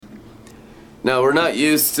Now, we're not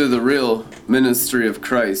used to the real ministry of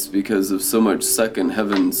Christ because of so much second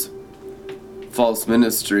heavens false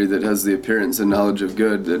ministry that has the appearance and knowledge of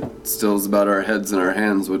good that stills about our heads and our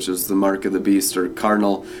hands, which is the mark of the beast, or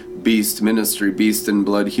carnal beast ministry, beast in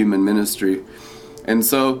blood human ministry. And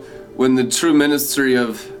so when the true ministry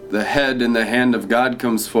of the head and the hand of God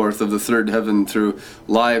comes forth of the third heaven through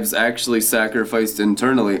lives actually sacrificed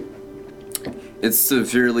internally, it's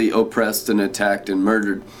severely oppressed and attacked and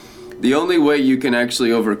murdered. The only way you can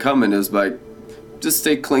actually overcome it is by just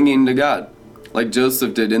stay clinging to God, like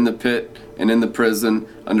Joseph did in the pit and in the prison,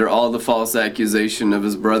 under all the false accusation of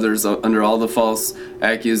his brothers, under all the false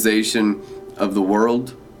accusation of the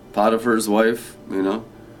world. Potiphar's wife,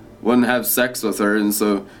 wouldn't have sex with her, and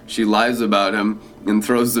so she lies about him and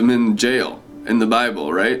throws him in jail in the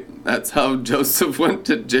Bible, right? That's how Joseph went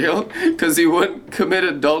to jail, because he wouldn't commit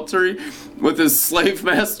adultery with his slave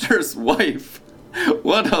master's wife.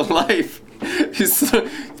 What a life.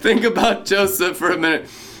 Think about Joseph for a minute.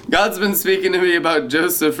 God's been speaking to me about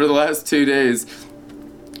Joseph for the last 2 days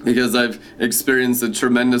because I've experienced a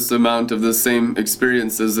tremendous amount of the same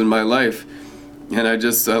experiences in my life. And I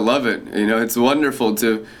love it. It's wonderful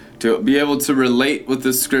to be able to relate with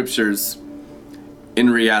the scriptures in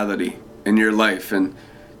reality in your life and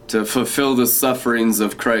to fulfill the sufferings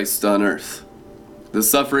of Christ on earth. The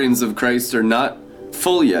sufferings of Christ are not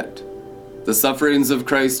full yet. The sufferings of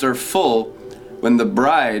Christ are full when the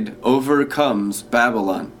bride overcomes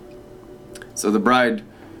Babylon. So the bride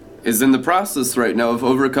is in the process right now of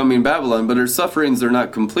overcoming Babylon, but her sufferings are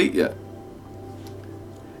not complete yet.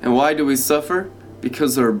 And why do we suffer?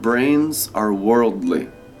 Because our brains are worldly.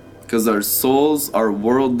 Because our souls are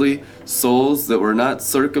worldly souls that were not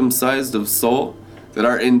circumcised of soul. That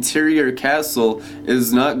our interior castle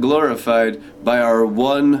is not glorified by our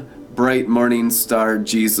one bright morning star,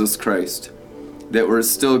 Jesus Christ. That we're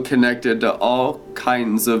still connected to all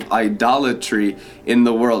kinds of idolatry in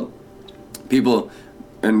the world. People,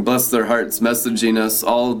 and bless their hearts, messaging us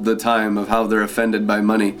all the time of how they're offended by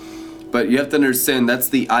money. But you have to understand that's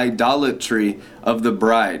the idolatry of the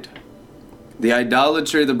bride. The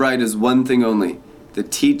idolatry of the bride is one thing only: the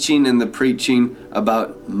teaching and the preaching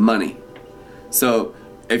about money. So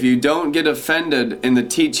if you don't get offended in the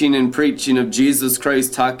teaching and preaching of Jesus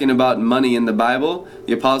Christ talking about money in the Bible,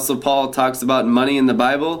 the Apostle Paul talks about money in the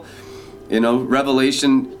Bible.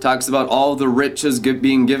 Revelation talks about all the riches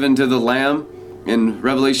being given to the Lamb in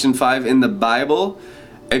Revelation 5 in the Bible.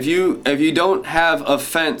 If you don't have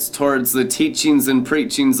offense towards the teachings and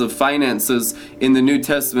preachings of finances in the New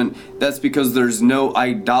Testament, that's because there's no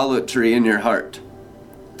idolatry in your heart.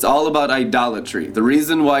 It's all about idolatry. The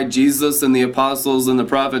reason why Jesus and the apostles and the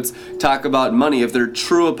prophets talk about money, if they're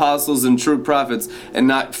true apostles and true prophets and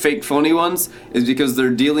not fake phony ones, is because they're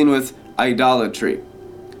dealing with idolatry.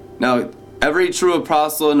 Now, every true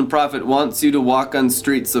apostle and prophet wants you to walk on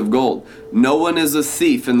streets of gold. No one is a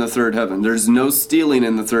thief in the third heaven. There's no stealing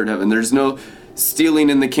in the third heaven. There's no stealing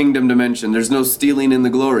in the kingdom dimension. There's no stealing in the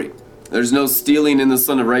glory. There's no stealing in the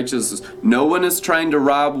Son of Righteousness. No one is trying to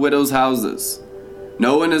rob widows' houses.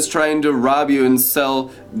 No one is trying to rob you and sell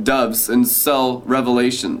doves and sell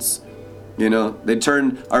revelations. They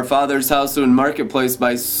turned our Father's house into a marketplace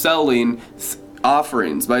by selling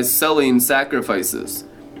offerings, by selling sacrifices.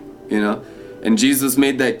 And Jesus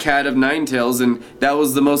made that cat of nine tails, and that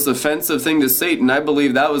was the most offensive thing to Satan. I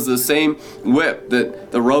believe that was the same whip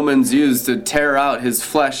that the Romans used to tear out his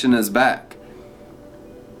flesh and his back.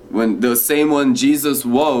 When the same one Jesus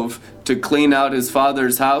wove to clean out his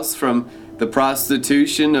Father's house from the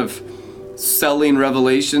prostitution of selling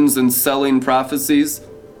revelations and selling prophecies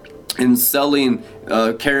and selling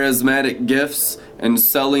charismatic gifts and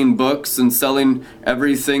selling books and selling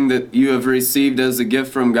everything that you have received as a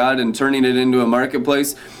gift from God and turning it into a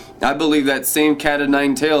marketplace. I believe that same cat of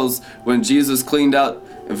nine tails, when Jesus cleaned out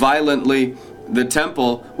violently the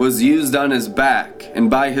temple, was used on his back, and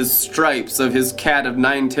by his stripes of his cat of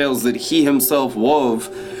nine tails that he himself wove,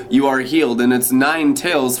 you are healed. And it's 9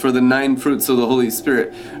 tails for the 9 fruits of the Holy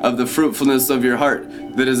Spirit, of the fruitfulness of your heart,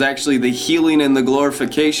 that is actually the healing and the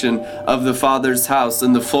glorification of the Father's house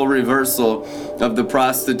and the full reversal of the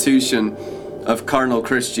prostitution of carnal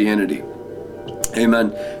Christianity.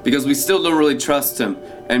 Amen. Because we still don't really trust him.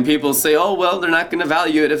 And people say, oh, well, they're not going to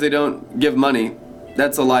value it if they don't give money.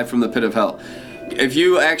 That's a lie from the pit of hell. If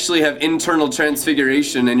you actually have internal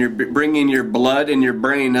transfiguration and you're bringing your blood and your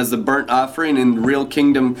brain as a burnt offering in real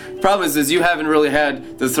kingdom, problem is you haven't really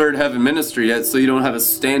had the third heaven ministry yet, so you don't have a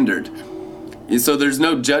standard. So there's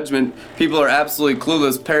no judgment. People are absolutely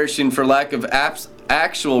clueless, perishing for lack of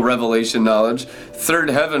actual revelation knowledge, third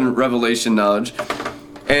heaven revelation knowledge.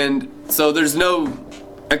 And so there's no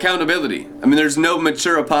accountability. I mean, there's no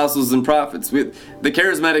mature apostles and prophets. The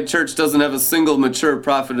charismatic church doesn't have a single mature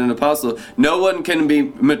prophet and apostle. No one can be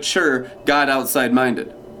mature, God outside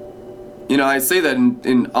minded. You know, I say that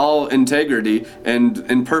in all integrity and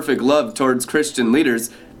in perfect love towards Christian leaders,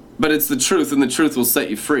 but it's the truth, and the truth will set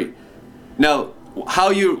you free. Now, how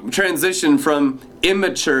you transition from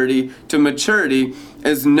immaturity to maturity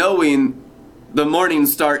is knowing the morning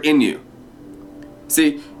star in you.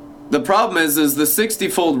 See, the problem is the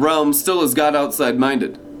 60-fold realm still is God outside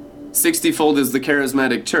minded. 60-fold is the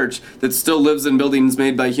charismatic church that still lives in buildings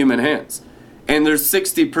made by human hands. And there's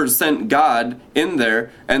 60% God in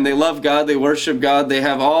there, and they love God, they worship God, they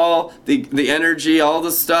have all the energy, all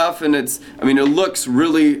the stuff, and it looks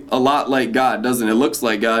really a lot like God, doesn't it? It looks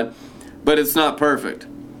like God, but it's not perfect.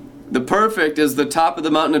 The perfect is the top of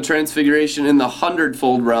the mountain of transfiguration in the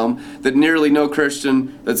 100-fold realm that nearly no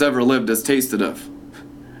Christian that's ever lived has tasted of.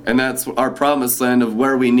 And that's our promised land of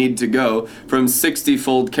where we need to go, from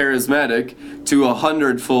 60-fold charismatic to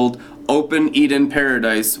 100-fold open Eden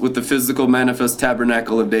paradise with the physical manifest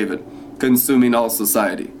tabernacle of David, consuming all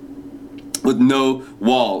society with no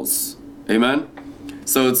walls. Amen?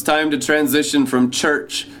 So it's time to transition from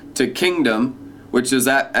church to kingdom, which is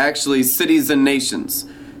actually cities and nations.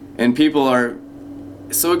 And people are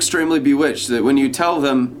so extremely bewitched that when you tell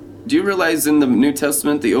them, do you realize in the New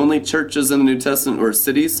Testament, the only churches in the New Testament were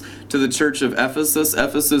cities? To the church of Ephesus,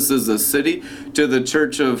 Ephesus is a city. To the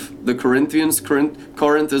church of the Corinthians,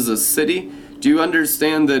 Corinth is a city. Do you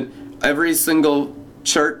understand that every single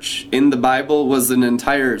church in the Bible was an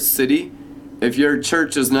entire city? If your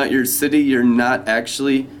church is not your city, you're not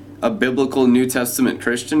actually a biblical New Testament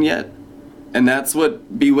Christian yet. And that's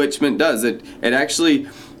what bewitchment does. It actually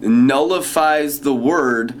nullifies the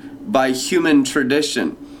word by human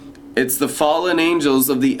tradition. It's the fallen angels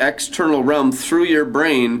of the external realm through your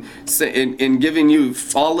brain in giving you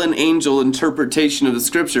fallen angel interpretation of the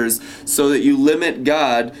scriptures so that you limit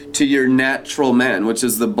God to your natural man, which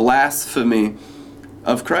is the blasphemy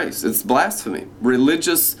of Christ. It's blasphemy.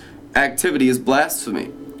 Religious activity is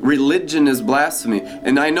blasphemy. Religion is blasphemy.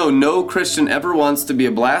 And I know no Christian ever wants to be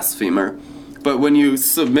a blasphemer, but when you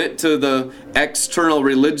submit to the external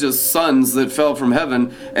religious sons that fell from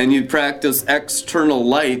heaven and you practice external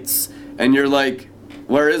lights and you're like,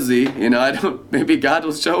 where is he? Maybe God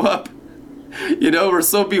will show up. We're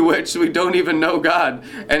so bewitched we don't even know God.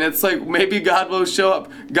 And it's like, maybe God will show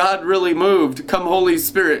up. God really moved. Come Holy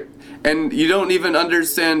Spirit. And you don't even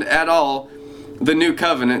understand at all the new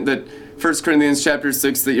covenant that 1 Corinthians chapter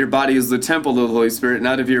 6, that your body is the temple of the Holy Spirit, and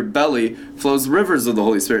out of your belly flows rivers of the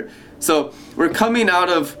Holy Spirit. So we're coming out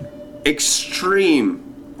of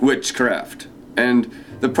extreme witchcraft. And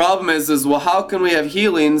the problem is well, how can we have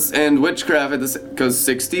healings and witchcraft at this? Because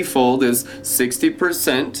 60-fold is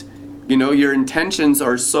 60%. Your intentions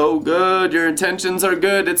are so good. Your intentions are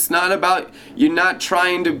good. It's not about you not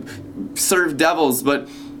trying to serve devils. But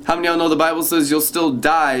how many of y'all know the Bible says you'll still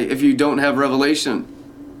die if you don't have revelation?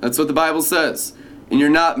 That's what the Bible says. And you're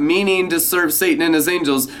not meaning to serve Satan and his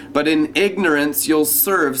angels, but in ignorance you'll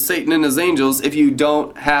serve Satan and his angels if you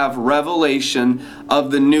don't have revelation of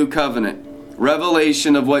the new covenant.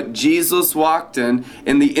 Revelation of what Jesus walked in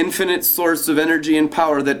the infinite source of energy and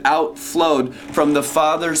power that outflowed from the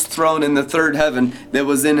Father's throne in the third heaven that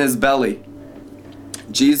was in his belly.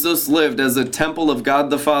 Jesus lived as a temple of God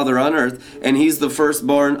the Father on earth, and he's the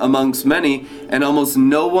firstborn amongst many, and almost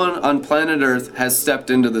no one on planet earth has stepped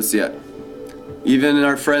into this yet. Even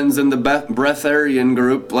our friends in the Breatharian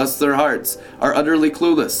group, bless their hearts, are utterly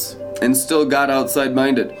clueless and still God outside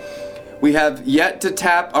minded. We have yet to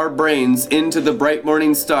tap our brains into the bright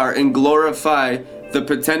morning star and glorify the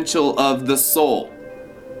potential of the soul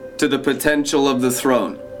to the potential of the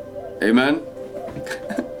throne. Amen?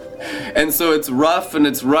 And so it's rough and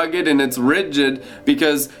it's rugged and it's rigid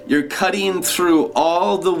because you're cutting through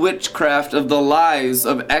all the witchcraft of the lies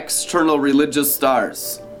of external religious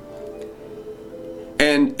stars.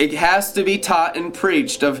 And it has to be taught and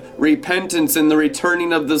preached of repentance and the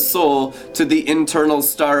returning of the soul to the internal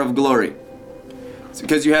star of glory. It's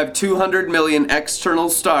because you have 200 million external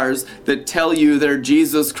stars that tell you they're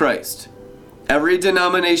Jesus Christ. Every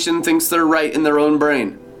denomination thinks they're right in their own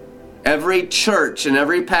brain. Every church and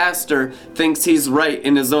every pastor thinks he's right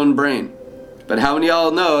in his own brain. But how many of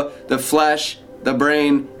y'all know the flesh, the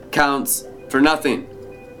brain counts for nothing?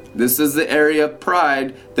 This is the area of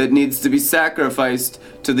pride that needs to be sacrificed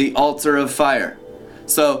to the altar of fire.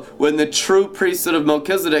 So when the true priesthood of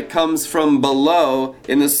Melchizedek comes from below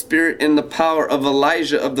in the spirit and the power of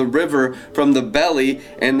Elijah of the river from the belly,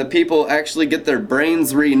 and the people actually get their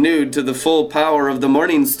brains renewed to the full power of the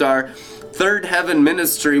morning star, third heaven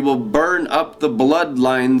ministry will burn up the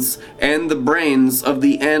bloodlines and the brains of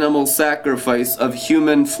the animal sacrifice of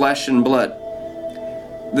human flesh and blood.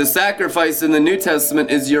 The sacrifice in the New Testament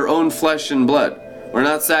is your own flesh and blood. We're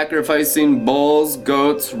not sacrificing bulls,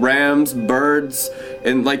 goats, rams, birds,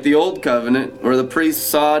 and like the old covenant where the priest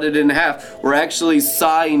sawed it in half. We're actually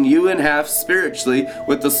sawing you in half spiritually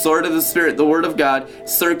with the sword of the Spirit, the Word of God,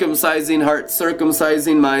 circumcising hearts,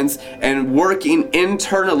 circumcising minds, and working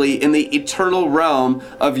internally in the eternal realm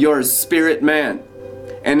of your spirit man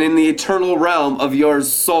and in the eternal realm of your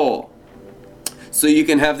soul, so you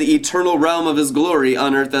can have the eternal realm of His glory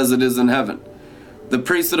on earth as it is in heaven. The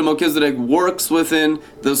priesthood of Melchizedek works within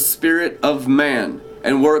the spirit of man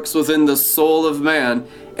and works within the soul of man,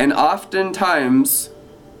 and oftentimes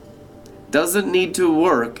doesn't need to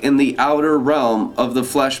work in the outer realm of the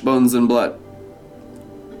flesh, bones, and blood.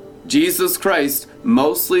 Jesus Christ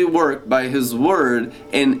mostly worked by His word,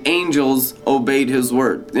 and angels obeyed His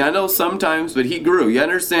word. I know sometimes, but He grew. You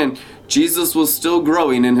understand, Jesus was still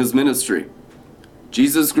growing in His ministry.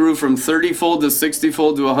 Jesus grew from 30-fold to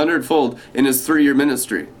 60-fold to 100-fold in His 3-year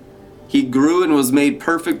ministry. He grew and was made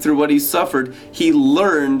perfect through what He suffered. He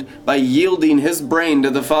learned by yielding His brain to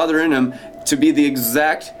the Father in Him to be the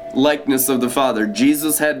exact likeness of the Father.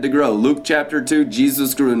 Jesus had to grow. Luke chapter 2,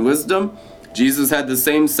 Jesus grew in wisdom. Jesus had the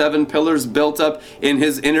same 7 pillars built up in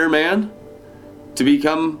His inner man to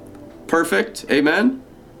become perfect. Amen?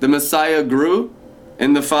 The Messiah grew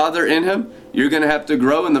in the Father in Him. You're going to have to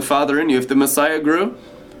grow in the Father in you. If the Messiah grew.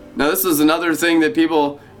 Now this is another thing that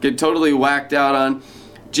people get totally whacked out on.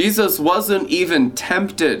 Jesus wasn't even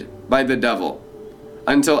tempted by the devil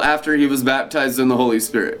until after He was baptized in the Holy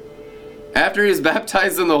Spirit. After He was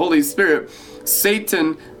baptized in the Holy Spirit,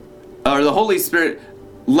 Satan, or the Holy Spirit,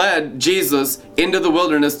 led Jesus into the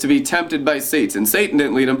wilderness to be tempted by Satan. Satan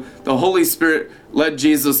didn't lead Him. The Holy Spirit led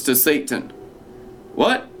Jesus to Satan.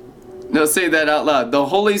 What? No, say that out loud. The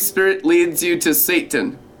Holy Spirit leads you to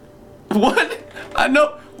Satan. What? I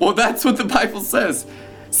know. Well, that's what the Bible says.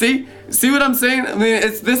 See what I'm saying? I mean,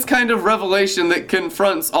 it's this kind of revelation that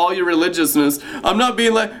confronts all your religiousness. I'm not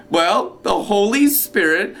being like, well, the Holy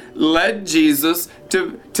Spirit led Jesus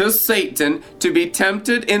to Satan to be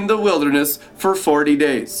tempted in the wilderness for 40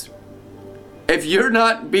 days. If you're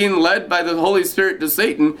not being led by the Holy Spirit to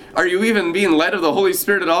Satan, are you even being led of the Holy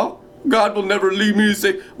Spirit at all? God will never leave me to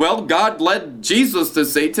say, well, God led Jesus to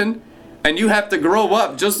Satan, and you have to grow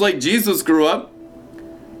up just like Jesus grew up.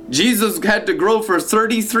 Jesus had to grow for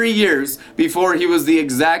 33 years before He was the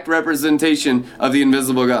exact representation of the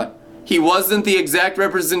invisible God. He wasn't the exact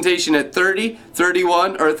representation at 30,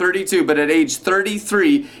 31, or 32, but at age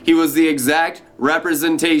 33, He was the exact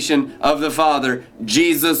representation of the Father.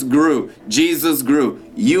 Jesus grew. Jesus grew.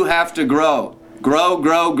 You have to grow. Grow,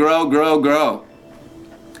 grow, grow, grow, grow.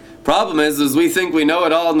 Problem is we think we know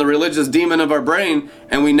it all in the religious demon of our brain,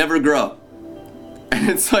 and we never grow. And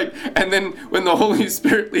it's like, and then when the Holy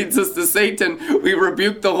Spirit leads us to Satan, we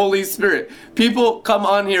rebuke the Holy Spirit. People come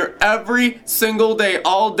on here every single day,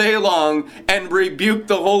 all day long, and rebuke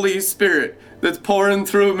the Holy Spirit that's pouring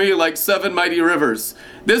through me like 7 mighty rivers.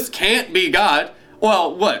 This can't be God.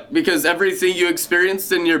 Well, what? Because everything you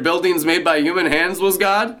experienced in your buildings made by human hands was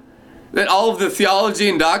God? That all of the theology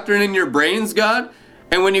and doctrine in your brain's God?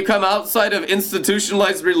 And when you come outside of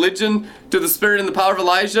institutionalized religion to the spirit and the power of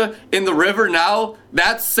Elijah in the river, now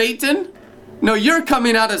that's Satan? No, you're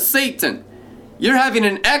coming out of Satan. You're having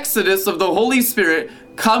an exodus of the Holy Spirit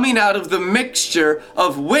coming out of the mixture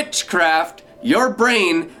of witchcraft, your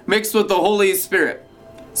brain mixed with the Holy Spirit.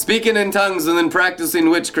 Speaking in tongues and then practicing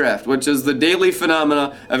witchcraft, which is the daily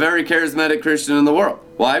phenomena of every charismatic Christian in the world.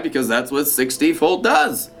 Why? Because that's what 60-fold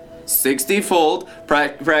does. 60-fold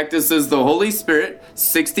practices the Holy Spirit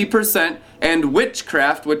 60%, and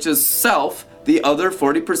witchcraft, which is self, the other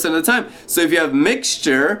 40% of the time. So if you have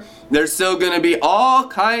mixture, there's still going to be all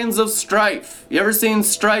kinds of strife. You ever seen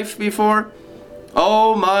strife before?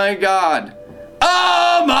 Oh my God.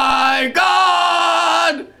 Oh my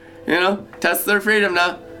God! You know, test their freedom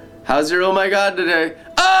now. How's your oh my God today?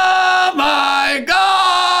 Oh my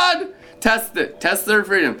God! Test it. Test their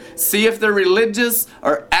freedom. See if they're religious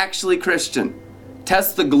or actually Christian.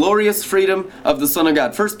 Test the glorious freedom of the Son of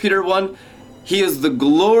God. 1 Peter 1, He is the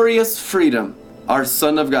glorious freedom, our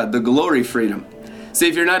Son of God, the glory freedom. See,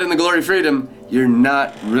 if you're not in the glory freedom, you're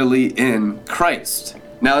not really in Christ.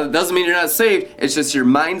 Now, it doesn't mean you're not saved. It's just your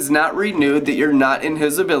mind's not renewed, that you're not in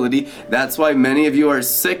His ability. That's why many of you are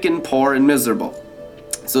sick and poor and miserable.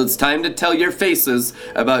 So it's time to tell your faces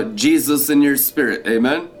about Jesus in your spirit.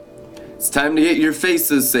 Amen? It's time to get your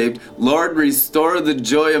faces saved. Lord, restore the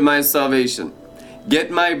joy of my salvation.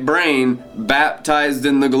 Get my brain baptized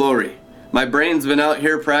in the glory. My brain's been out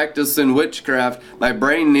here practicing witchcraft. My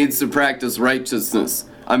brain needs to practice righteousness.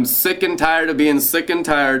 I'm sick and tired of being sick and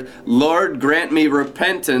tired. Lord, grant me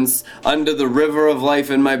repentance unto the river of life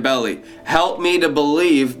in my belly. Help me to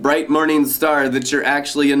believe, bright morning star, that you're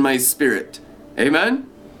actually in my spirit. Amen?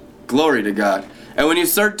 Glory to God. And when you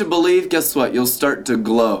start to believe, guess what? You'll start to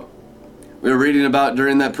glow. We were reading about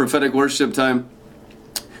during that prophetic worship time.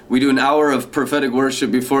 We do an hour of prophetic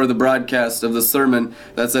worship before the broadcast of the sermon.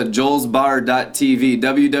 That's at joelsbar.tv,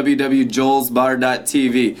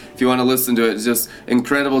 www.joelsbar.tv. If you want to listen to it, it's just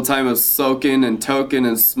incredible time of soaking and toking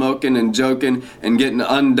and smoking and joking and getting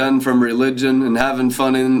undone from religion and having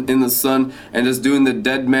fun in the sun and just doing the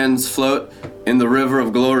dead man's float in the river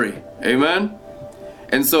of glory. Amen?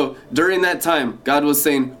 And so during that time, God was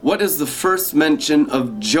saying, what is the first mention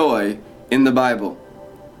of joy in the Bible?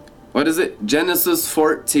 What is it? Genesis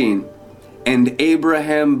 14. And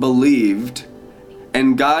Abraham believed,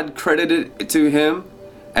 and God credited it to him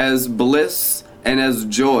as bliss and as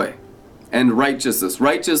joy and righteousness.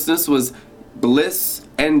 Righteousness was bliss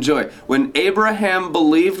and joy. When Abraham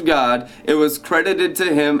believed God, it was credited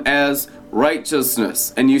to him as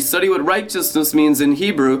righteousness. And you study what righteousness means in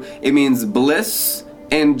Hebrew, it means bliss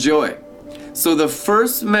and joy. So the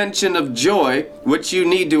first mention of joy, which you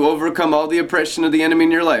need to overcome all the oppression of the enemy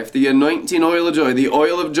in your life, the anointing oil of joy, the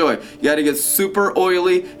oil of joy. You got to get super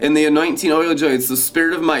oily in the anointing oil of joy. It's the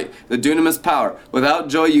spirit of might, the dunamis power. Without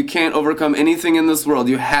joy, you can't overcome anything in this world.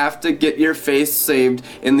 You have to get your face saved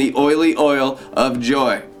in the oily oil of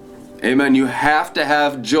joy. Amen. You have to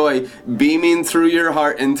have joy beaming through your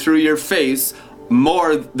heart and through your face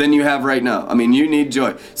more than you have right now. I mean, you need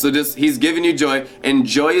joy. So he's giving you joy, and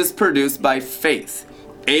joy is produced by faith.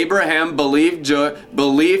 Abraham believed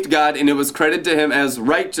God, and it was credited to him as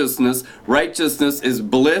righteousness. Righteousness is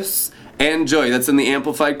bliss and joy. That's in the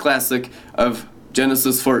Amplified Classic of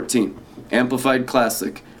Genesis 14. Amplified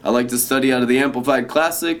Classic. I like to study out of the Amplified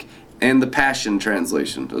Classic and the Passion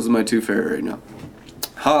Translation. Those are my two favorite right now.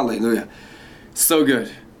 Hallelujah. So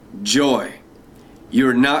good. Joy.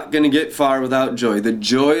 You're not going to get far without joy. The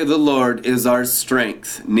joy of the Lord is our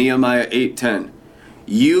strength. Nehemiah 8:10.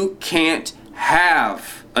 You can't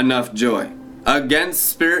have enough joy. Against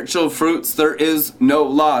spiritual fruits there is no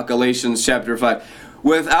law. Galatians chapter 5.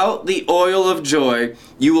 Without the oil of joy,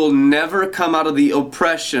 you will never come out of the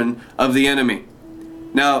oppression of the enemy.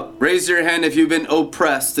 Now, raise your hand if you've been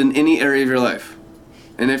oppressed in any area of your life.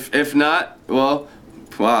 And if not, well,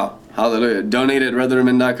 wow. Hallelujah. Donate at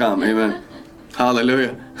RethermanCom. Amen.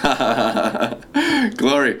 Hallelujah.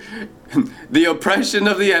 Glory. The oppression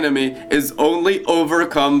of the enemy is only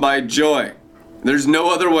overcome by joy. There's no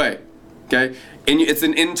other way. Okay? And it's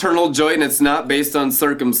an internal joy, and it's not based on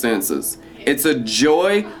circumstances. It's a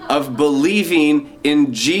joy of believing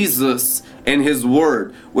in Jesus and his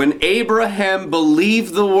word. When Abraham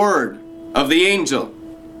believed the word of the angel,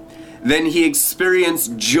 then he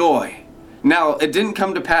experienced joy. Now, it didn't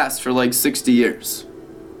come to pass for like 60 years.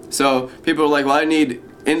 So people are like, well, I need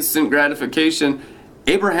instant gratification.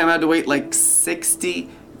 Abraham had to wait like 60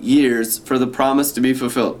 years for the promise to be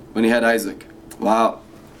fulfilled when he had Isaac. Wow.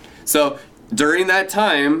 So during that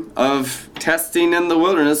time of testing in the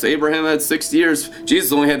wilderness, Abraham had 60 years.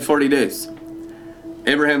 Jesus only had 40 days.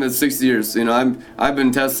 Abraham had 60 years. You know, I've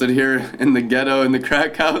been tested here in the ghetto, in the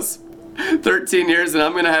crack house, 13 years, and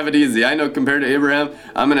I'm going to have it easy. I know compared to Abraham,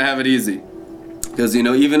 I'm going to have it easy. Because, you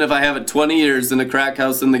know, even if I have it 20 years in a crack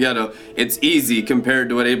house in the ghetto, it's easy compared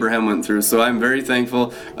to what Abraham went through. So I'm very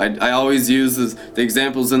thankful. I always use the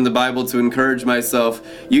examples in the Bible to encourage myself.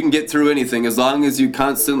 You can get through anything as long as you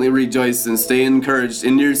constantly rejoice and stay encouraged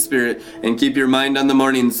in your spirit and keep your mind on the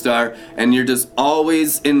morning star. And you're just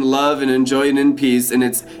always in love and enjoying in peace. And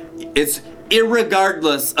it's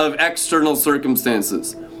irregardless of external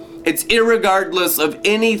circumstances. It's irregardless of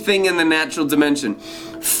anything in the natural dimension.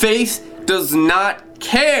 Faith does not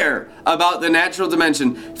care about the natural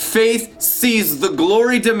dimension. Faith sees the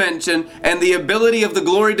glory dimension and the ability of the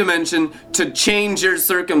glory dimension to change your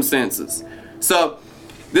circumstances. So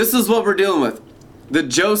this is what we're dealing with. The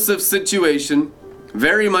Joseph situation,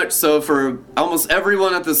 very much so for almost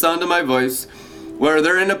everyone at the sound of my voice, where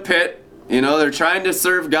they're in a pit, you know, they're trying to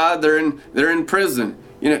serve God, they're in prison.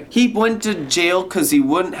 You know, he went to jail because he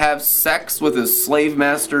wouldn't have sex with his slave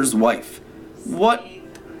master's wife. What?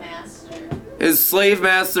 His slave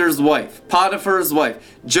master's wife, Potiphar's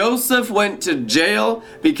wife. Joseph went to jail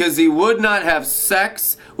because he would not have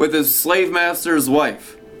sex with his slave master's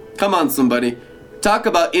wife. Come on, somebody. Talk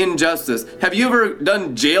about injustice. Have you ever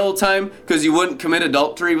done jail time because you wouldn't commit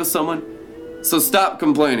adultery with someone? So stop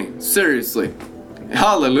complaining. Seriously.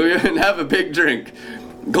 Hallelujah. And have a big drink.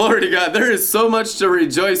 Glory to God. There is so much to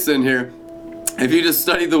rejoice in here. If you just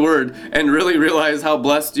study the word and really realize how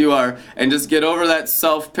blessed you are and just get over that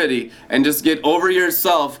self-pity and just get over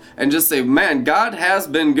yourself and just say, man, God has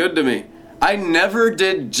been good to me. I never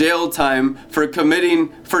did jail time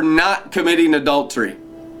for not committing adultery.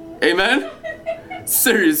 Amen?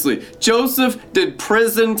 Seriously. Joseph did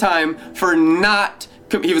prison time for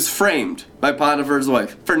he was framed by Potiphar's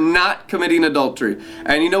wife for not committing adultery.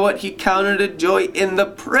 And you know what? He counted it joy in the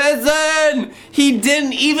prison. He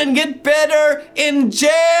didn't even get bitter in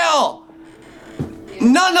jail.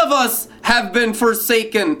 None of us have been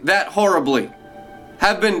forsaken that horribly,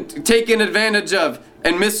 have been taken advantage of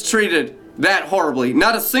and mistreated that horribly.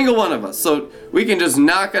 Not a single one of us. So we can just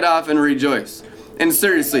knock it off and rejoice. And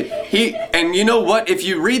seriously, and you know what? If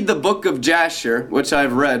you read the book of Jasher, which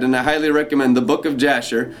I've read, and I highly recommend the book of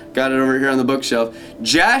Jasher, got it over here on the bookshelf.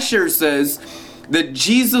 Jasher says that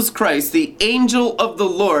Jesus Christ, the angel of the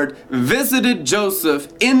Lord, visited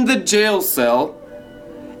Joseph in the jail cell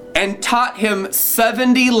and taught him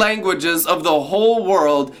 70 languages of the whole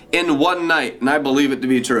world in one night. And I believe it to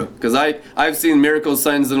be true, because I've seen miracles,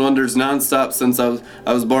 signs, and wonders nonstop since I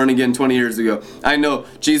was born again 20 years ago. I know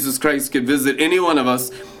Jesus Christ could visit any one of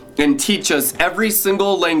us and teach us every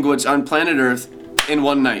single language on planet Earth in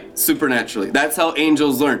one night, supernaturally. That's how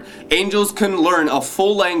angels learn. Angels can learn a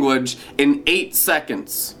full language in 8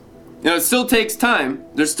 seconds. You know, it still takes time.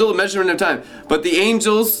 There's still a measurement of time. But the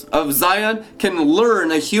angels of Zion can learn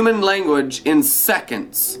a human language in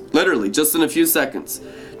seconds. Literally, just in a few seconds.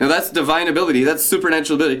 Now that's divine ability. That's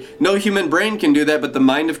supernatural ability. No human brain can do that, but the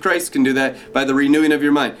mind of Christ can do that by the renewing of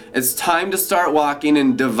your mind. It's time to start walking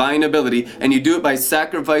in divine ability, and you do it by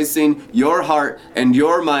sacrificing your heart and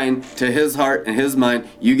your mind to His heart and His mind.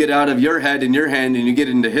 You get out of your head and your hand, and you get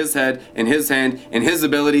into His head and His hand, and His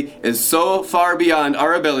ability is so far beyond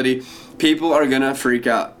our ability, people are going to freak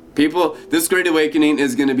out. This Great Awakening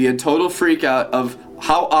is going to be a total freak out of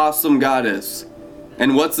how awesome God is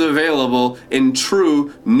and what's available in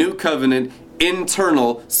true new covenant,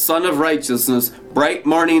 internal, Son of Righteousness, bright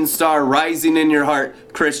morning star rising in your heart,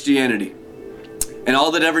 Christianity. And all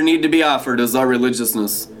that ever need to be offered is our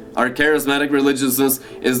religiousness. Our charismatic religiousness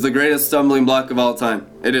is the greatest stumbling block of all time.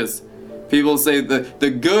 It is. People say the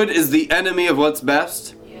good is the enemy of what's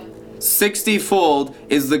best. 60-fold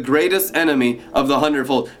is the greatest enemy of the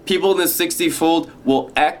 100-fold. People in the 60-fold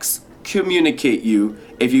will excommunicate you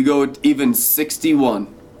if you go even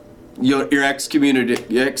 61. You're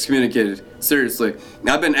excommunicated. Seriously.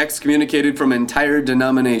 I've been excommunicated from entire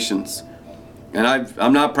denominations. And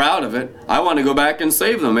I'm not proud of it. I want to go back and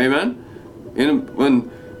save them. Amen?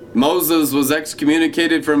 When Moses was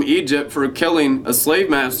excommunicated from Egypt for killing a slave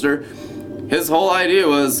master, his whole idea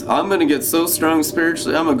was, I'm going to get so strong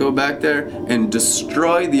spiritually, I'm going to go back there and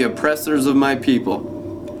destroy the oppressors of my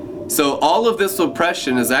people. So all of this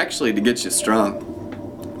oppression is actually to get you strong.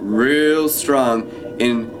 Real strong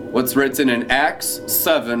in what's written in Acts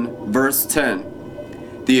 7, verse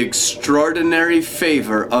 10. The extraordinary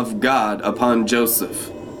favor of God upon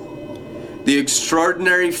Joseph. The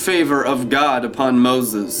extraordinary favor of God upon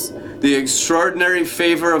Moses. The extraordinary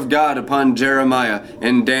favor of God upon Jeremiah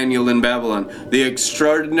and Daniel in Babylon. The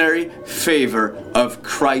extraordinary favor of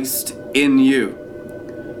Christ in you.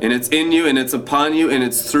 And it's in you, and it's upon you, and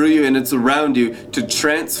it's through you, and it's around you to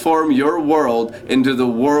transform your world into the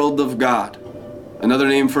world of God. Another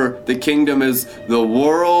name for the kingdom is the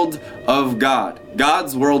world of God.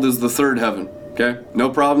 God's world is the third heaven. Okay? No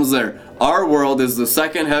problems there. Our world is the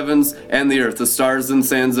second heavens and the earth, the stars and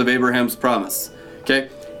sands of Abraham's promise. Okay?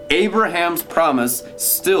 Abraham's promise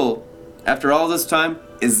still, after all this time,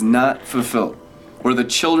 is not fulfilled. Where the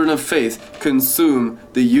children of faith consume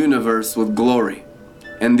the universe with glory.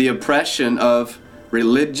 And the oppression of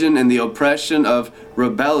religion and the oppression of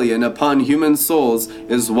rebellion upon human souls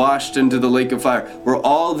is washed into the lake of fire, where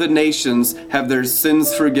all the nations have their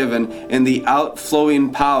sins forgiven in the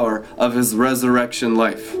outflowing power of His resurrection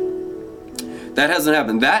life. That hasn't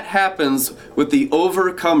happened. That happens with the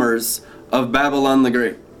overcomers of Babylon the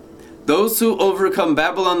Great. Those who overcome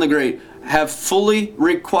Babylon the Great have fully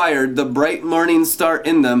required the bright morning star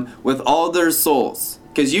in them with all their souls.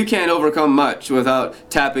 Because you can't overcome much without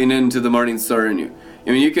tapping into the morning star in you. I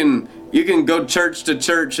mean, you can go church to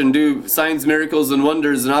church and do signs, miracles, and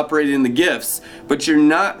wonders and operate in the gifts, but you're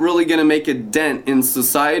not really going to make a dent in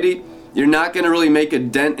society. You're not going to really make a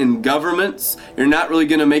dent in governments. You're not really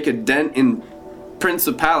going to make a dent in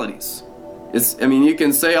principalities. You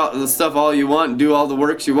can say all the stuff all you want, do all the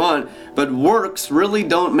works you want, but works really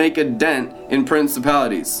don't make a dent in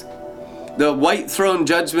principalities. The white throne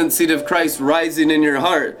judgment seat of Christ rising in your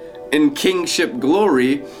heart in kingship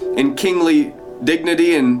glory and kingly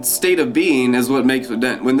dignity and state of being is what makes a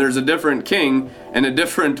dent. When there's a different king and a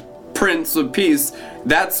different Prince of Peace,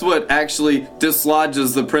 that's what actually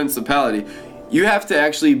dislodges the principality. You have to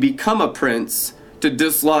actually become a prince to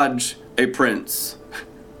dislodge a prince.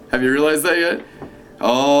 Have you realized that yet?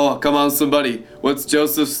 Oh, come on somebody. What's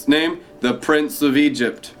Joseph's name? The Prince of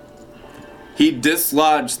Egypt. He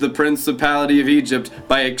dislodged the principality of Egypt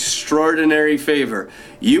by extraordinary favor.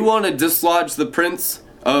 You want to dislodge the prince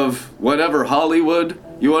of whatever, Hollywood?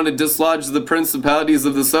 You want to dislodge the principalities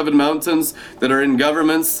of the seven mountains that are in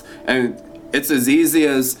governments? And it's as easy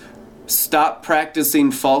as stop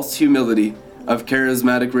practicing false humility of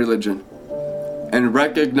charismatic religion and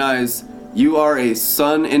recognize you are a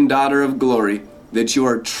son and daughter of glory, that you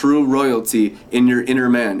are true royalty in your inner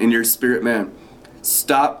man, in your spirit man.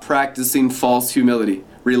 Stop practicing false humility.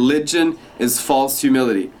 Religion is false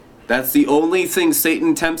humility. That's the only thing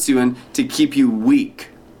Satan tempts you in to keep you weak.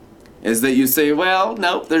 Is that you say, well,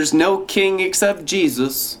 no, there's no king except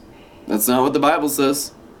Jesus. That's not what the Bible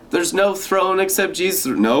says. There's no throne except Jesus.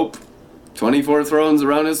 Nope. 24 thrones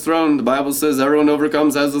around his throne. The Bible says everyone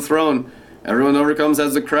overcomes has a throne. Everyone overcomes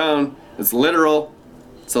has a crown. It's literal.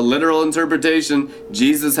 It's a literal interpretation.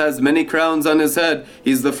 Jesus has many crowns on his head.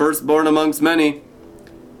 He's the firstborn amongst many.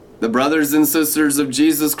 The brothers and sisters of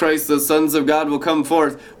Jesus Christ, the sons of God, will come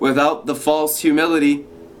forth without the false humility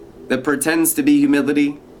that pretends to be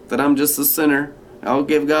humility, that I'm just a sinner. I'll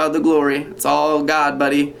give God the glory. It's all God,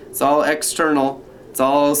 buddy. It's all external. It's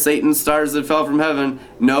all Satan's stars that fell from heaven.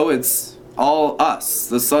 No, it's all us,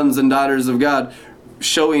 the sons and daughters of God,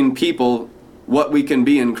 showing people what we can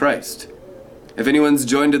be in Christ. If anyone's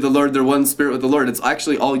joined to the Lord, they're one spirit with the Lord. It's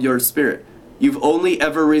actually all your spirit. You've only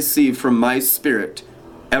ever received from my spirit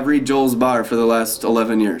every Joel's bar for the last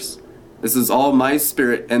 11 years. This is all my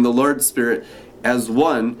spirit and the Lord's spirit as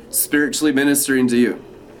one spiritually ministering to you.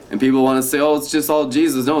 And people want to say, oh, it's just all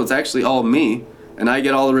Jesus. No, it's actually all me. And I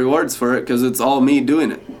get all the rewards for it because it's all me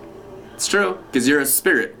doing it. It's true, because you're a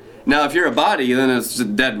spirit. Now, if you're a body, then it's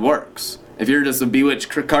just dead works. If you're just a bewitched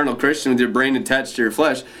carnal Christian with your brain attached to your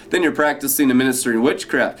flesh, then you're practicing and ministering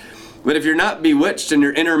witchcraft. But if you're not bewitched and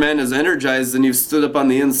your inner man is energized and you've stood up on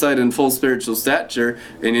the inside in full spiritual stature,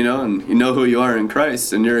 and you know who you are in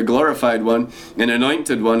Christ, and you're a glorified one, an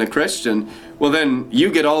anointed one, a Christian, well then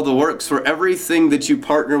you get all the works for everything that you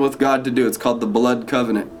partner with God to do. It's called the blood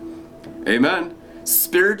covenant. Amen.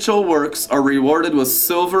 Spiritual works are rewarded with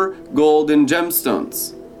silver, gold, and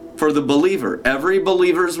gemstones. For the believer, every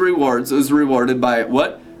believer's rewards is rewarded by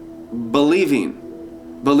what?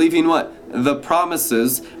 Believing. Believing what? The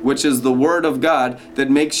promises, which is the word of God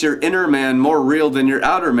that makes your inner man more real than your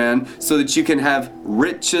outer man, so that you can have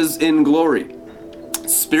riches in glory.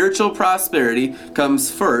 Spiritual prosperity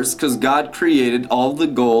comes first because God created all the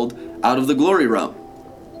gold out of the glory realm.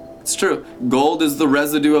 It's true. Gold is the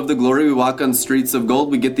residue of the glory. We walk on streets of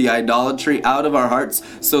gold. We get the idolatry out of our hearts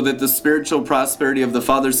so that the spiritual prosperity of the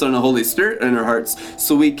Father, Son, and Holy Spirit in our hearts,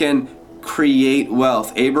 so we can create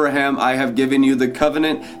wealth. Abraham, I have given you the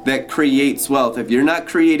covenant that creates wealth. If you're not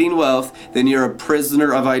creating wealth, then you're a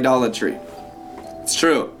prisoner of idolatry. It's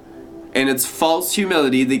true. And it's false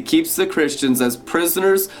humility that keeps the Christians as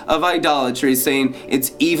prisoners of idolatry, saying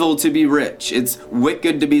it's evil to be rich, it's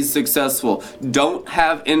wicked to be successful, don't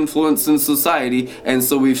have influence in society, and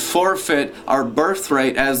so we forfeit our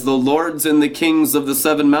birthright as the lords and the kings of the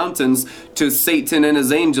seven mountains to Satan and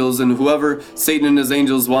his angels, and whoever Satan and his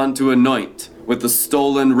angels want to anoint with the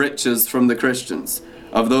stolen riches from the Christians,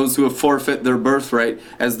 of those who have forfeit their birthright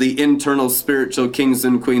as the internal spiritual kings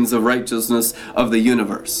and queens of righteousness of the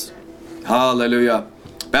universe. Hallelujah.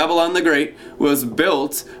 Babylon the Great was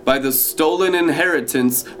built by the stolen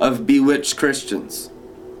inheritance of bewitched Christians.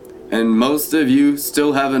 And most of you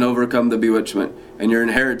still haven't overcome the bewitchment, and your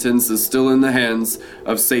inheritance is still in the hands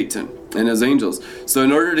of Satan and his angels. So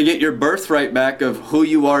in order to get your birthright back of who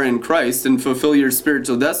you are in Christ and fulfill your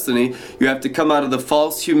spiritual destiny, you have to come out of the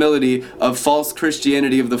false humility of false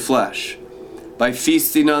Christianity of the flesh by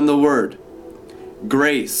feasting on the word.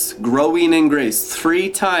 Grace, growing in grace.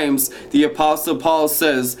 3 times the Apostle Paul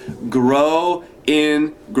says, grow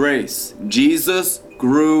in grace. Jesus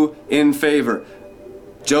grew in favor.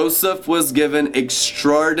 Joseph was given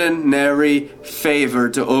extraordinary favor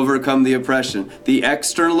to overcome the oppression. The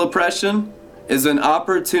external oppression is an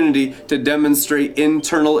opportunity to demonstrate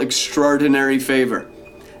internal extraordinary favor.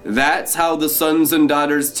 That's how the sons and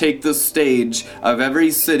daughters take the stage of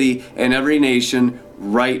every city and every nation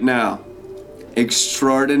right now.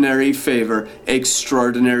 Extraordinary favor,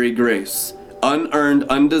 extraordinary grace, unearned,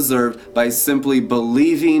 undeserved, by simply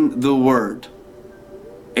believing the word.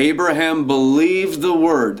 Abraham believed the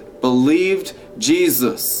word, believed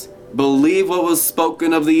Jesus, believe what was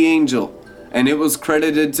spoken of the angel, and it was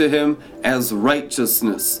credited to him as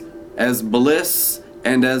righteousness, as bliss,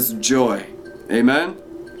 and as joy. Amen?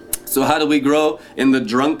 So how do we grow in the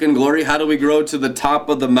drunken glory? How do we grow to the top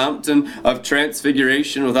of the mountain of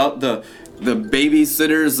transfiguration without the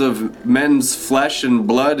babysitters of men's flesh and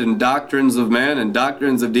blood and doctrines of man and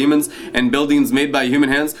doctrines of demons and buildings made by human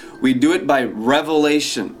hands? We do it by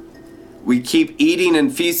revelation. We keep eating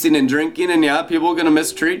and feasting and drinking, and yeah, people are going to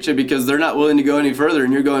mistreat you because they're not willing to go any further,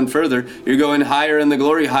 and you're going further. You're going higher in the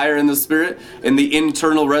glory, higher in the spirit, in the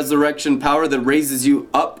internal resurrection power that raises you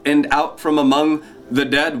up and out from among the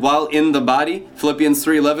dead while in the body. Philippians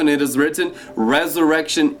 3:11, it is written,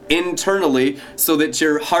 resurrection internally, so that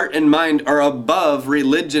your heart and mind are above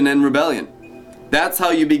religion and rebellion. That's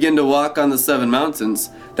how you begin to walk on the seven mountains.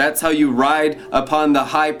 That's how you ride upon the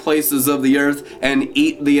high places of the earth and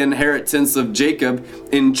eat the inheritance of Jacob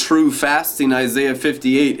in true fasting. Isaiah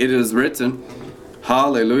 58, it is written.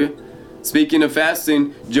 Hallelujah. Speaking of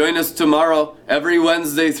fasting, join us tomorrow, every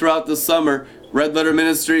Wednesday throughout the summer. Red Letter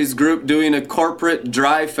Ministries group doing a corporate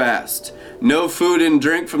dry fast. No food and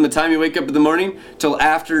drink from the time you wake up in the morning till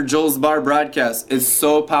after Joel's Bar broadcast. It's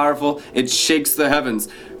so powerful, it shakes the heavens.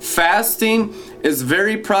 Fasting is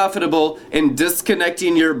very profitable in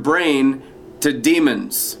disconnecting your brain to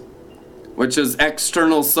demons, which is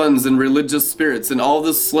external sons and religious spirits and all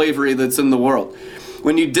the slavery that's in the world.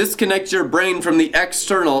 When you disconnect your brain from the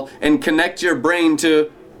external and connect your brain to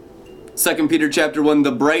 2 Peter chapter 1,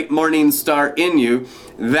 the bright morning star in you,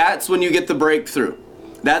 that's when you get the breakthrough.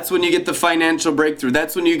 That's when you get the financial breakthrough.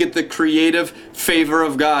 That's when you get the creative favor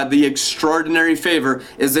of God. The extraordinary favor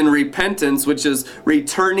is in repentance, which is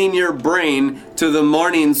returning your brain to the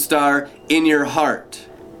morning star in your heart,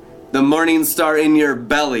 the morning star in your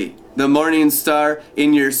belly, the morning star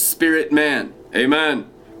in your spirit man. Amen.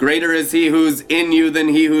 Greater is he who's in you than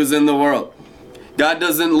he who's in the world. God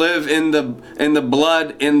doesn't live in the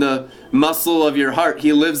blood, in the muscle of your heart.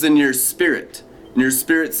 He lives in your spirit. And your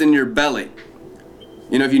spirit's in your belly.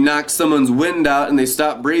 You know, if you knock someone's wind out and they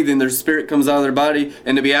stop breathing, their spirit comes out of their body,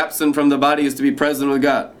 and to be absent from the body is to be present with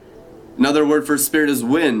God. Another word for spirit is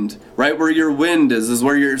wind. Right where your wind is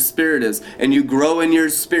where your spirit is. And you grow in your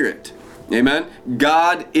spirit. Amen?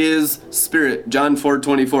 God is spirit. John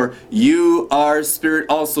 4:24. You are spirit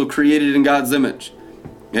also, created in God's image.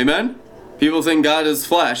 Amen? People think God is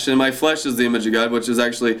flesh, and my flesh is the image of God, which is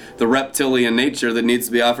actually the reptilian nature that needs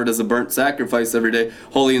to be offered as a burnt sacrifice every day,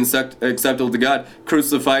 holy and acceptable to God,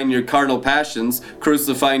 crucifying your carnal passions,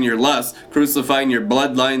 crucifying your lusts, crucifying your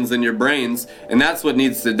bloodlines and your brains, and that's what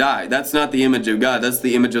needs to die. That's not the image of God. That's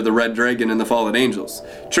the image of the red dragon and the fallen angels.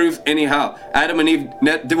 Truth, anyhow. Adam and Eve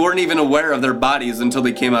weren't even aware of their bodies until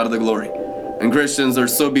they came out of the glory. And Christians are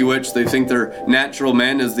so bewitched, they think their natural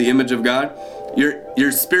man is the image of God.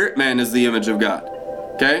 Your spirit man is the image of God.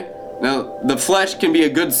 Okay? Now, the flesh can be a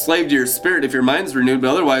good slave to your spirit if your mind's renewed, but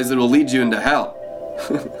otherwise it will lead you into hell.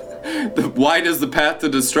 Wide is the path to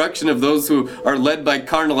destruction of those who are led by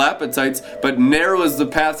carnal appetites, but narrow is the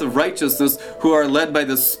path of righteousness who are led by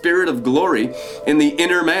the Spirit of glory in the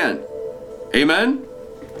inner man. Amen?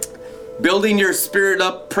 Building your spirit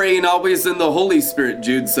up, praying always in the Holy Spirit,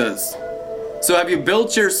 Jude says. So have you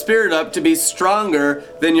built your spirit up to be stronger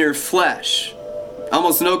than your flesh?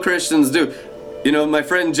 Almost no Christians do. You know, my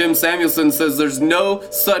friend Jim Samuelson says there's no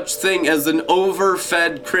such thing as an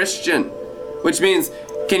overfed Christian. Which means,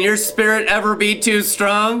 can your spirit ever be too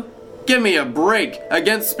strong? Give me a break.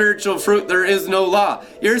 Against spiritual fruit there is no law.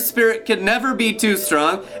 Your spirit can never be too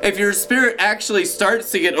strong. If your spirit actually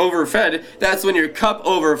starts to get overfed, that's when your cup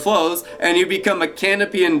overflows and you become a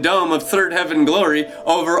canopy and dome of third heaven glory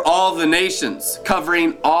over all the nations,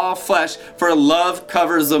 covering all flesh, for love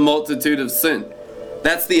covers a multitude of sin.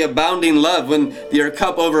 That's the abounding love, when your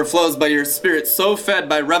cup overflows by your spirit, so fed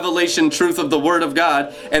by revelation truth of the Word of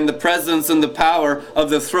God and the presence and the power of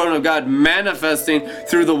the throne of God manifesting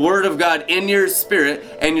through the Word of God in your spirit,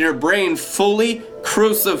 and your brain fully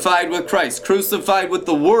crucified with Christ, crucified with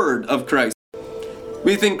the Word of Christ.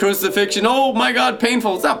 We think crucifixion, oh my God,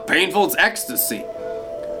 painful. It's not painful, it's ecstasy.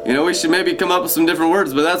 You know, we should maybe come up with some different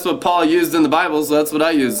words, but that's what Paul used in the Bible, so that's what I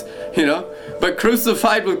use, you know. But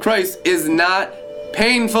crucified with Christ is not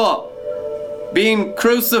painful. Being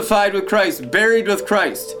crucified with Christ, buried with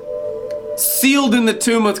Christ, sealed in the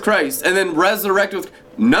tomb with Christ, and then resurrected with,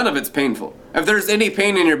 none of it's painful. If there's any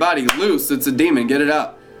pain in your body, loose, it's a demon, get it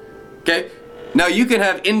out. Okay? Now you can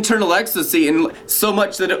have internal ecstasy and so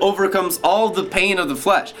much that it overcomes all the pain of the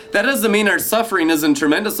flesh. That doesn't mean our suffering isn't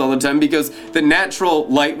tremendous all the time, because the natural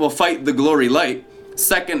light will fight the glory light.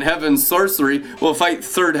 Second heaven's sorcery will fight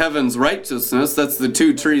third heaven's righteousness. That's the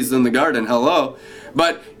two trees in the garden. Hello.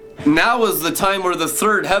 But Now is the time where the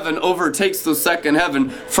third heaven overtakes the second heaven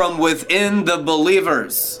from within the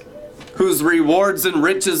believers, whose rewards and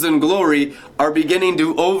riches and glory are beginning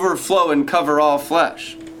to overflow and cover all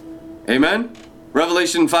flesh. Amen?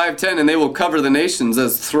 Revelation 5:10, and they will cover the nations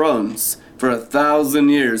as thrones for 1,000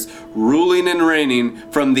 years, ruling and reigning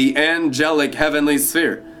from the angelic heavenly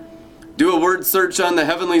sphere. Do a word search on the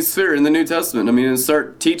heavenly sphere in the New Testament. And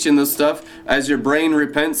start teaching this stuff as your brain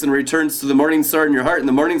repents and returns to the morning star in your heart. And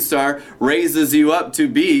the morning star raises you up to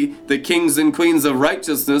be the kings and queens of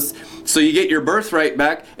righteousness, so you get your birthright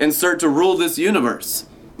back and start to rule this universe.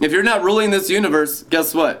 If you're not ruling this universe,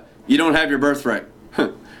 guess what? You don't have your birthright.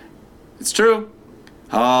 It's true.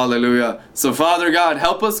 Hallelujah. So Father God,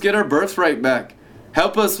 help us get our birthright back.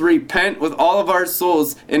 Help us repent with all of our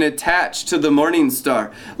souls and attach to the morning star.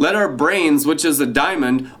 Let our brains, which is a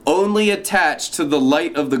diamond, only attach to the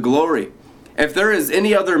light of the glory. If there is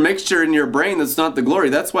any other mixture in your brain that's not the glory,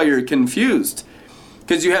 that's why you're confused.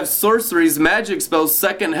 Because you have sorceries, magic spells,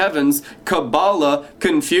 second heavens, Kabbalah,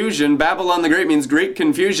 confusion. Babylon the Great means great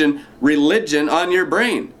confusion, religion on your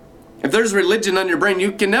brain. If there's religion on your brain,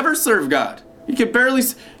 you can never serve God. You can barely...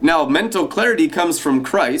 Now, mental clarity comes from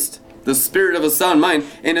Christ, the spirit of a sound mind,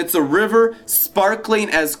 and it's a river sparkling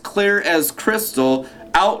as clear as crystal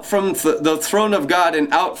out from the throne of God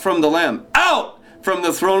and out from the Lamb. Out from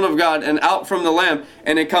the throne of God and out from the Lamb.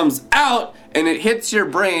 And it comes out and it hits your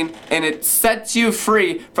brain and it sets you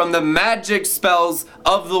free from the magic spells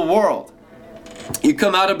of the world. You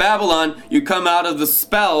come out of Babylon, you come out of the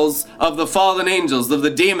spells of the fallen angels, of the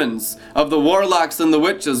demons, of the warlocks and the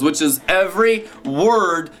witches, which is every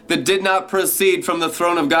word that did not proceed from the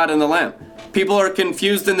throne of God and the Lamb. People are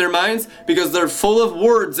confused in their minds because they're full of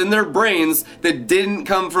words in their brains that didn't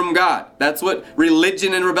come from God. That's what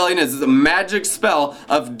religion and rebellion is. It's a magic spell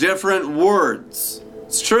of different words.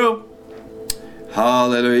 It's true.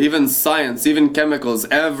 Hallelujah. Even science, even chemicals,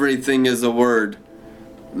 everything is a word.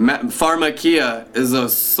 Pharmakia is a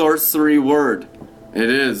sorcery word. It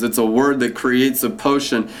is. It's a word that creates a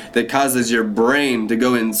potion that causes your brain to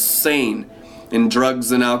go insane in drugs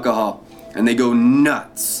and alcohol. And they go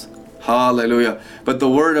nuts. Hallelujah. But the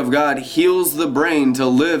Word of God heals the brain to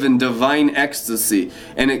live in divine ecstasy.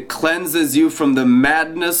 And it cleanses you from the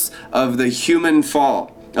madness of the human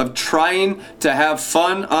fall. Of trying to have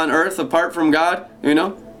fun on earth apart from God.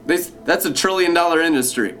 That's $1 trillion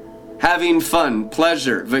industry. Having fun,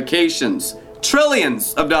 pleasure, vacations,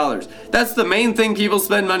 trillions of dollars. That's the main thing people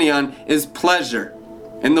spend money on, is pleasure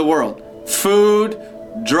in the world. Food,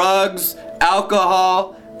 drugs,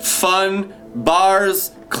 alcohol, fun, bars,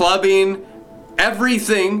 clubbing,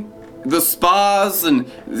 everything. The spas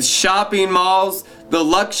and the shopping malls, the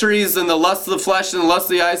luxuries and the lust of the flesh and the lust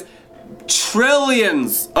of the eyes.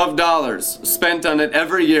 Trillions of dollars spent on it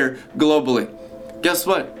every year globally. Guess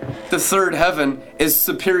what? The third heaven is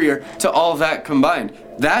superior to all that combined.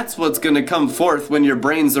 That's what's going to come forth when your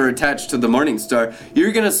brains are attached to the morning star.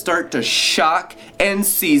 You're going to start to shock and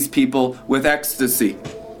seize people with ecstasy.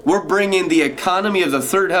 We're bringing the economy of the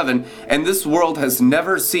third heaven, and this world has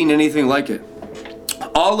never seen anything like it.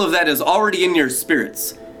 All of that is already in your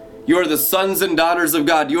spirits. You are the sons and daughters of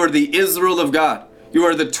God. You are the Israel of God. You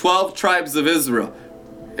are the 12 tribes of Israel.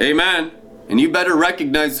 Amen. And you better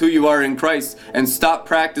recognize who you are in Christ and stop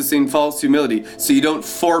practicing false humility so you don't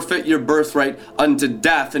forfeit your birthright unto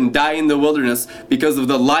death and die in the wilderness because of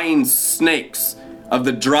the lying snakes of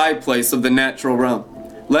the dry place of the natural realm.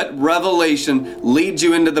 Let revelation lead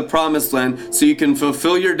you into the promised land so you can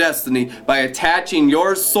fulfill your destiny by attaching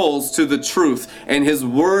your souls to the truth. And His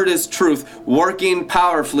Word is truth, working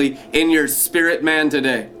powerfully in your spirit man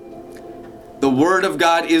today. The Word of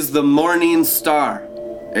God is the morning star.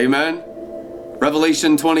 Amen.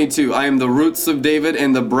 Revelation 22, I am the roots of David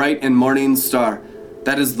and the bright and morning star.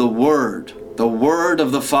 That is the Word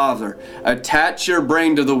of the Father. Attach your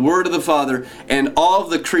brain to the Word of the Father, and all of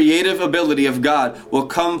the creative ability of God will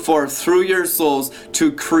come forth through your souls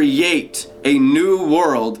to create a new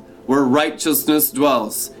world where righteousness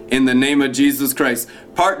dwells. In the name of Jesus Christ.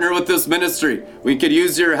 Partner with this ministry. We could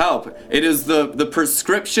use your help. It is the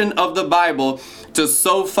prescription of the Bible to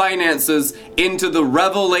sow finances into the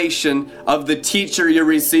revelation of the teacher you're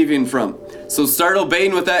receiving from. So start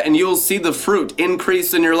obeying with that, and you will see the fruit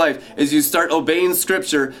increase in your life as you start obeying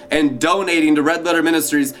Scripture and donating to Red Letter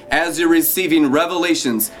Ministries as you're receiving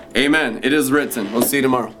revelations. Amen. It is written. We'll see you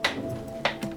tomorrow.